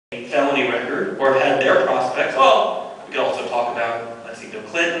a felony record or have had their prospects. Well, we could also talk about, let's see, Bill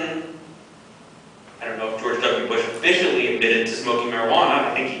Clinton. I don't know if George W. Bush officially admitted to smoking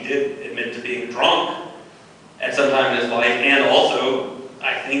marijuana. I think he did admit to being drunk at some time in his life, and also,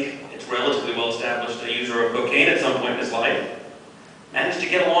 I think it's relatively well established, a user of cocaine at some point in his life. Managed to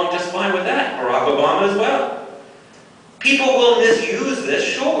get along just fine with that. Barack Obama as well. People will misuse this,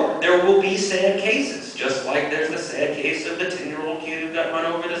 sure. There will be sad cases, just like there's the sad case of the 10-year-old kid who got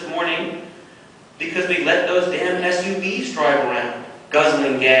run over this morning because we let those damn SUVs drive around,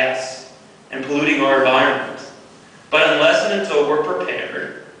 guzzling gas and polluting our environment. But unless and until we're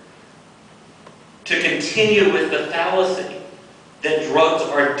prepared to continue with the fallacy that drugs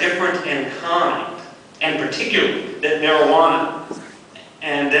are different in kind, and particularly that marijuana,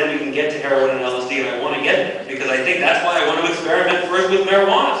 and then we can get to heroin and LSD, and I want to get there, because I think that's why I want to experiment first with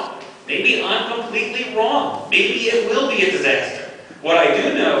marijuana. Maybe I'm completely wrong. Maybe it will be a disaster. What I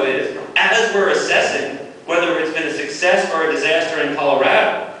do know is, as we're assessing whether it's been a success or a disaster in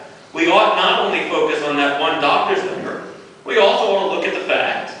Colorado, we ought not only focus on that one doctor's number, we also ought to look at the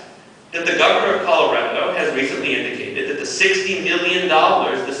fact that the governor of Colorado has recently indicated that the $60 million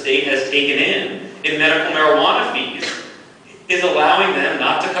the state has taken in medical marijuana fees is allowing them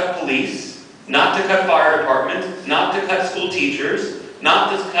not to cut police, not to cut fire departments, not to cut school teachers,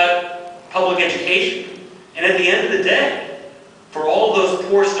 not to cut public education. And at the end of the day, for all of those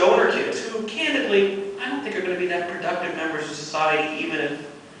poor stoner kids who, candidly, I don't think are going to be that productive members of society, even if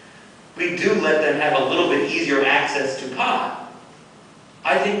we do let them have a little bit easier access to pot,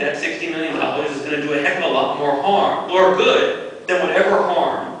 I think that $60 million is going to do a heck of a lot more harm, or good, than whatever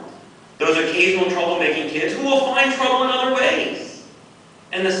harm those occasional troublemaking kids who will find trouble in other ways.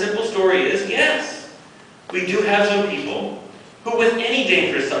 And the simple story is, yes, we do have some people who with any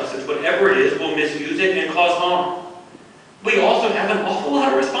dangerous substance, whatever it is, will misuse it and cause harm. We also have an awful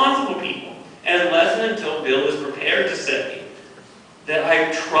lot of responsible people. And unless and until Bill is prepared to say that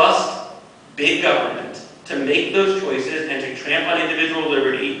I trust big government to make those choices and to tramp on individual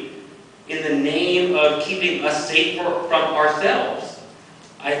liberty in the name of keeping us safer from ourselves,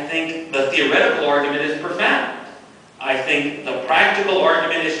 I think the theoretical argument is profound. I think the practical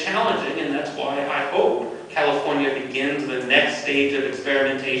argument is challenging, and that's why I hope California begins the next stage of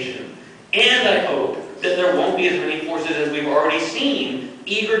experimentation. And I hope that there won't be as many forces as we've already seen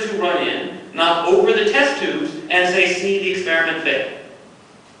eager to run in, knock over the test tubes, and say, see, the experiment failed.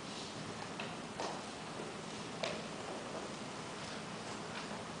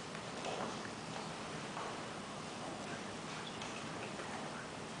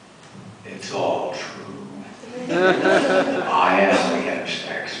 It's all true. I am against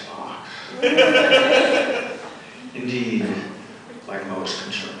Xbox. Indeed, like most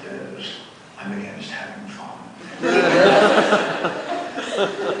conservatives, I'm against having fun. When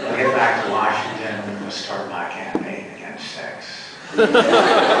I get back to Washington, I'm going to start my campaign against sex. You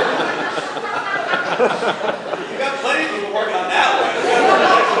got plenty of people working on that one.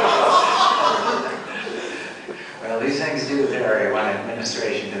 Well, these things do vary one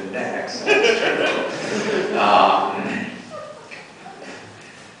administration to the next.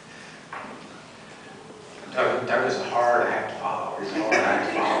 Doug is a hard act to follow. He's a hard act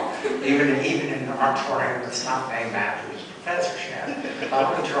to follow. Even in an auditorium that's not named after his professorship.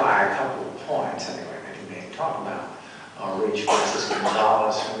 I'm going to try a couple of points anyway that he made. Talk about Rich versus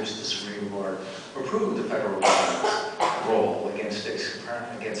Gonzalez, in which the Supreme Court approved the federal government's role against a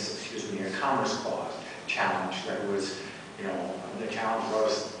Commerce Clause challenge that was, the challenge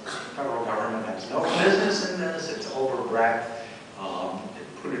was the federal government has no business in this, it's overbreadth,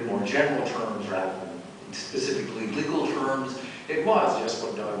 put in more general terms rather than specifically legal terms. It was just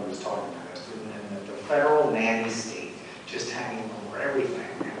what Doug was talking about, and the federal nanny state just hanging over everything,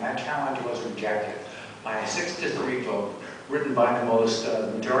 and that challenge was rejected by a 6-3 vote, written by the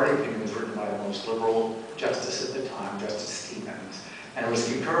majority opinion was written by the most liberal justice at the time, Justice Stevens, and it was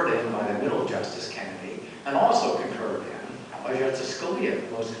concurred in by the middle Justice Kennedy, and also concurred in by Justice Scalia,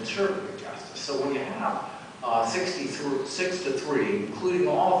 the most conservative justice. So when you have 6-3, including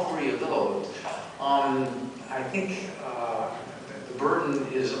all three of those, I think the burden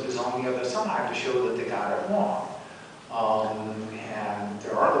is on the other side to show that they got it wrong. And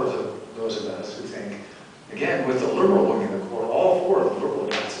there are those of us who think, again, with the liberal wing of the court, all four of the liberal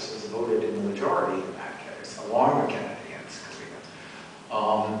justices voted in the majority in that case, along with Kennedy and Scalia,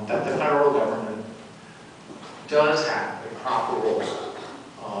 that the federal government does have a proper role,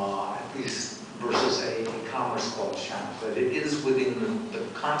 at least versus a Commerce Clause challenge, that it is within the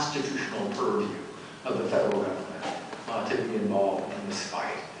constitutional purview of the federal government to be involved in this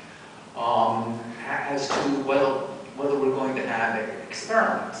fight. As to whether we're going to have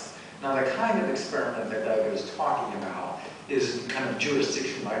experiments. Now, the kind of experiment that Doug is talking about is kind of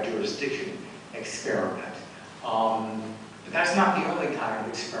jurisdiction by jurisdiction experiment. But that's not the only kind of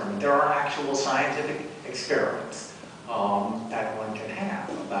experiment. There are actual scientific experiments that one can have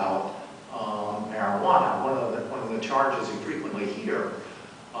about marijuana. One of the charges you frequently hear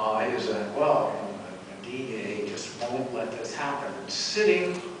is that, well, the DEA just won't let this happen. It's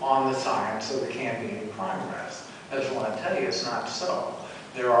sitting on the science, so there can't be any progress. I just want to tell you, it's not so.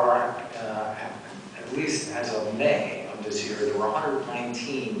 There are, at least as of May of this year, there were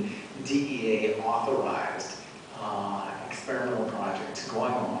 119 DEA authorized experimental projects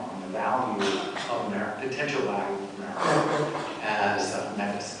going on the value of potential value of marijuana as a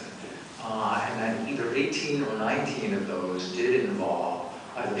medicine. And then either 18 or 19 of those did involve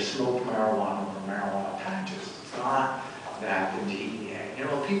either smoked marijuana or marijuana patches. It's not that the DEA, you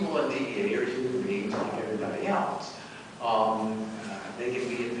know, people in DEA are human beings like everybody else. They can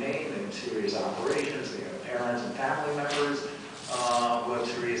be in pain, they have serious operations, they have parents and family members who have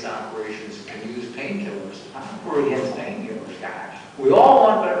serious operations who can use painkillers. We're against painkillers, guys. We all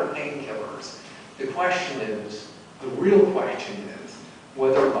want better painkillers. The question is, the real question is,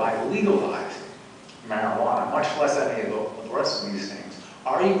 whether by legalizing marijuana, much less any of the rest of these things,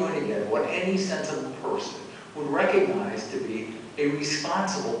 are you going to get what any sensible person would recognize to be a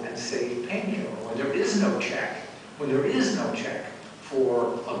responsible and safe painkiller when there is no check,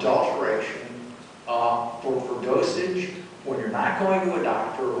 for adulteration, for dosage, when you're not going to a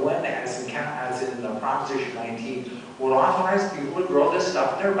doctor, when, as in Proposition 19, would authorize people to grow this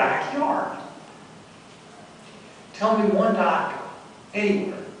stuff in their backyard. Tell me one doctor,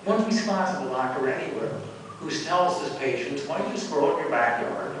 anywhere, one responsible doctor anywhere, who tells his patients, why don't you just grow it in your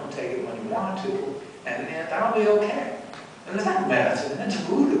backyard, don't take it when you want to, and that'll be okay. And it's not medicine, that's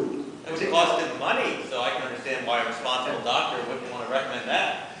voodoo. It would cost him money, so I can understand why a responsible doctor wouldn't want to recommend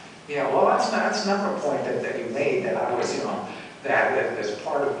that. Yeah, well, that's another point that you made, that I was, you know, that as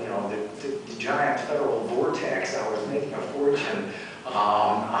part of, you know, the giant federal vortex, I was making a fortune.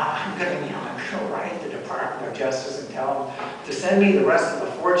 I'm gonna write the Department of Justice and tell them to send me the rest of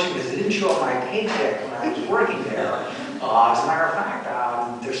the fortune because it didn't show up my paycheck when I was working there. As a matter of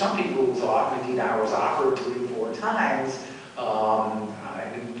fact, there's some people who thought, indeed I was offered 3 or 4 times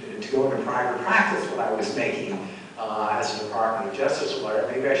to go into private practice what I was making as a Department of Justice lawyer.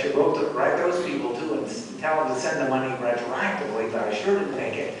 Maybe I should write those people too and tell them to send the money retroactively, but I sure didn't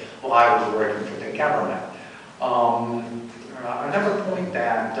make it while I was working for the government. Another point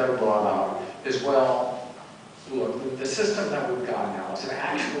that Doug brought up is, well, look, the system that we've got now, as it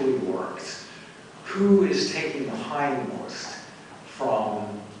actually works, who is taking the hindmost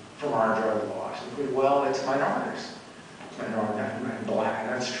from our drug laws? Well, it's minorities. And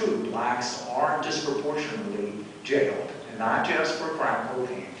that's true. Blacks are disproportionately jailed, and not just for crack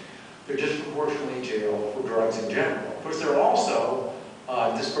cocaine. They're disproportionately jailed for drugs in general. Of course, they're also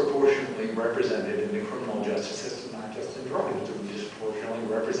disproportionately represented in the criminal justice system, not just in drugs. They're disproportionately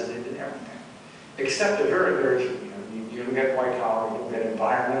represented in everything, except a very, very few. You don't get white collar, you don't get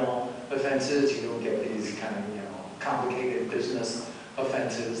environmental offenses, you don't get these kind of, you know, complicated business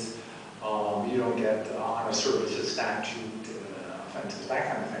offenses. You don't get honest services statute offenses,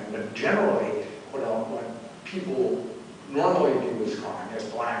 that kind of thing. But generally, what people normally do as crime, as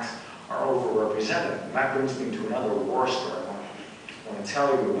blacks, are overrepresented. And that brings me to another war story I want to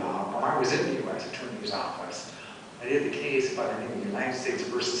tell you about. When I was in the U.S. Attorney's Office, I did the case by the name of United States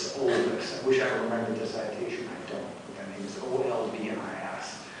versus Otis. I wish I remembered the citation. I don't. But the name is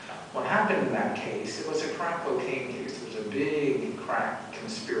OLBIS. What happened in that case, it was a crack cocaine case. There was a big crack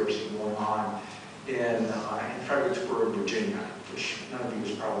conspiracy going on in Fredericksburg, Virginia, which none of you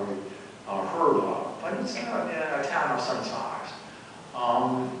has probably heard of, but it's a town of some size.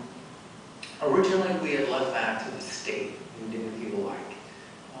 Originally, we had left that to the state. We didn't feel like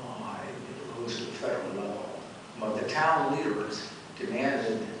it rose to the federal level. But the town leaders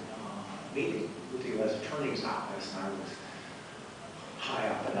demanded a meeting with the U.S. Attorney's Office, and I was high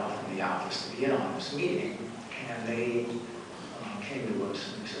up enough in the office to be in on this meeting, and they came to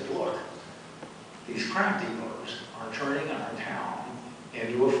us and said, look, these crack dealers are turning our town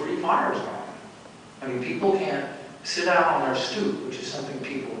into a free fire zone. I mean, people can't sit out on their stoop, which is something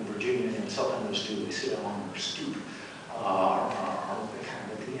people in Virginia and Southerners do. They sit out on their stoop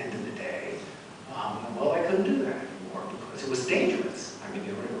kind of at the end of the day. Well, I couldn't do that anymore because it was dangerous. I mean,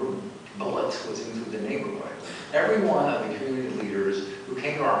 there were bullets whizzing through the neighborhood. Every one of the community leaders who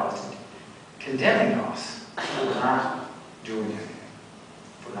came to our office condemning us for not doing anything,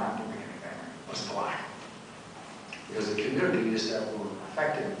 was black. Because the communities that were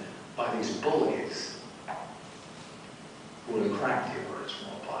affected by these bullies were the crack dealers,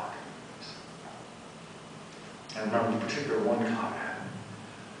 more black. I remember in particular one comment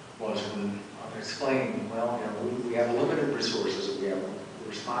was when I explained, well, you know, we have limited resources. We're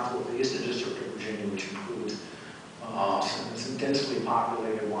responsible for the Eastern District of Virginia, which includes some densely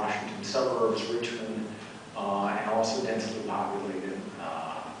populated Washington suburbs, Richmond, and also densely populated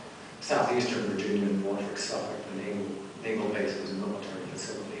southeastern Virginia, Norfolk, Suffolk, the naval bases and military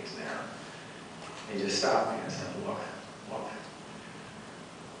facilities there. They just stopped me and said, look,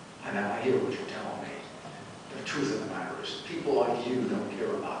 and I hear what you're telling me. The truth of the matter is, people like you don't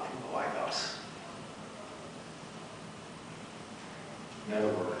care about people like us. In other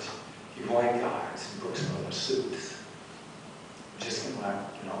words, you white guys in Brooks Brothers suits, just gonna let,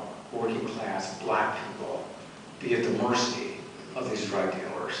 you know, working class black people be at the mercy of these drug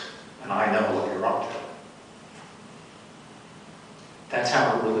dealers. And I know what you're up to. That's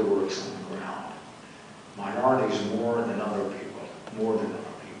how it really works on the ground. Minorities more than other people,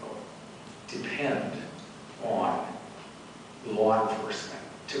 depend on law enforcement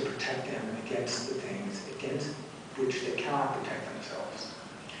to protect them against the things against which they cannot protect themselves.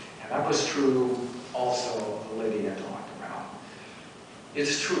 And that was true also of the lady I talked about.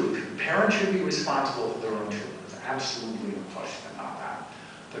 It's true, parents should be responsible for their own children. There's absolutely no question about that.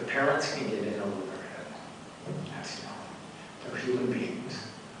 But parents can get in over their head. That's, you know, they're human beings.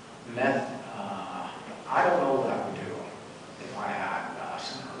 Meth, I don't know what I would do if I had a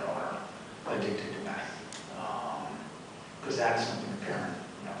son or daughter addicted to meth. Because that's something a parent,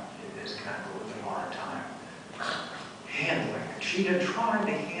 you know, it is kind of a really hard time handling. And she had tried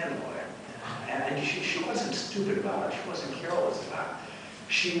to handle it. And she wasn't stupid about it. She wasn't careless about it.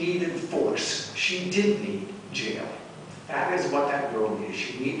 She needed force. She did need jail. That is what that girl needed.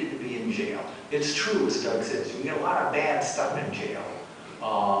 She needed to be in jail. It's true, as Doug says, you can get a lot of bad stuff in jail,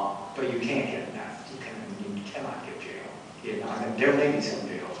 but you can't get meth. You cannot get jail. You know, and there may be some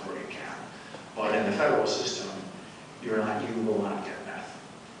jails where you can, but in the federal system, you will not get meth,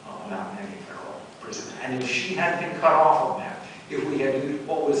 not in any federal prison. And if she had been cut off of meth, if we had used,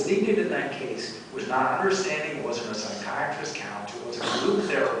 what was needed in that case was not understanding, it wasn't a psychiatrist count, it wasn't group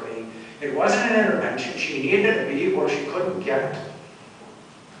therapy, it wasn't an intervention. She needed to be where she couldn't get it.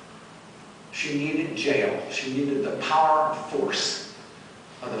 She needed jail. She needed the power and force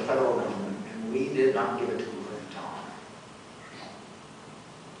of the federal government, and we did not give it to her in time.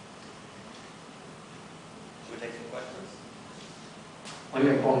 Should we take some questions? Let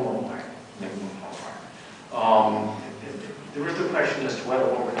me make one more point. There is the question as to whether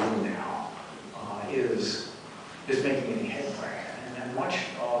what we're doing now is making any headway. And much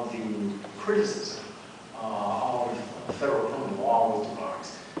of the criticism of federal criminal law with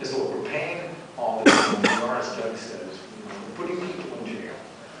drugs is that we're paying all this money, as Doug says, we're putting people in jail.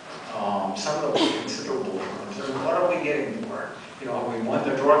 Some of them are considerable terms. And what are we getting for it? You know, have we won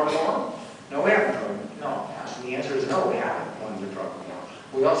the drug war? No, we haven't. No. The answer is no, we haven't won the drug war.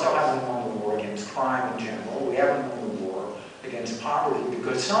 We also haven't won the war against crime in general. We haven't won the war against poverty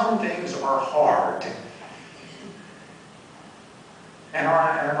because some things are hard and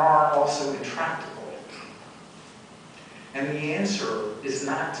are also intractable. And the answer is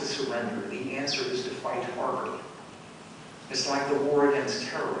not to surrender. The answer is to fight harder. It's like the war against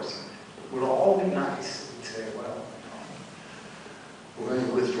terrorism. It would all be nice if we'd say, well, we're going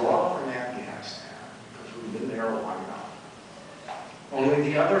to withdraw from Afghanistan because we've been there long enough. Only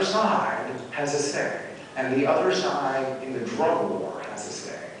the other side has a say. And the other side in the drug war has a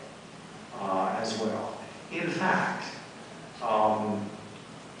say as well. In fact,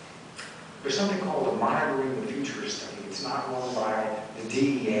 there's something called the Monitoring the Future study. It's not run by the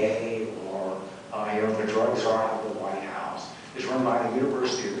DEA or the drug czar out of the White House. It's run by the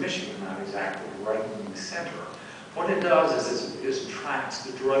University of Michigan, not exactly right in the center. What it does is it tracks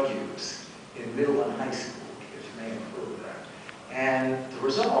the drug use in middle and high school kids. You may have heard of that. And the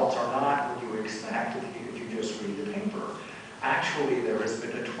results are not what you would expect if you just read the paper. Actually, there has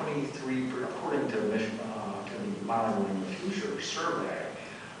been a 23, according to the Monitoring the Future survey,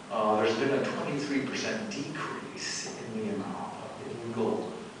 there's been a 23% decrease in the amount of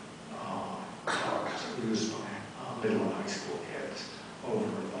illegal drugs used by middle and high school kids over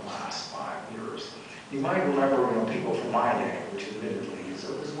the last 5 years. You might remember, people from my day, which admittedly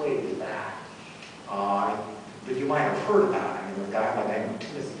is way back, but you might have heard about him. A guy by the name of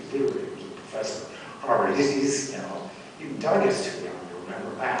Timothy Leary, who was a professor at Harvard. He's even Doug is too young to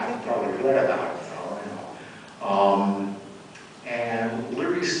remember that. He probably read about it, and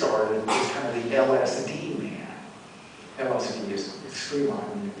Leary started as kind of the LSD man. LSD is extreme.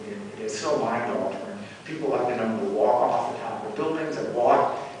 It is so mind-altering. People have been able to walk off the top of buildings and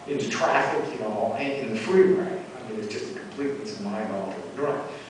walk into traffic, in the freeway. I mean, it's just a complete, it's a mind altered drug.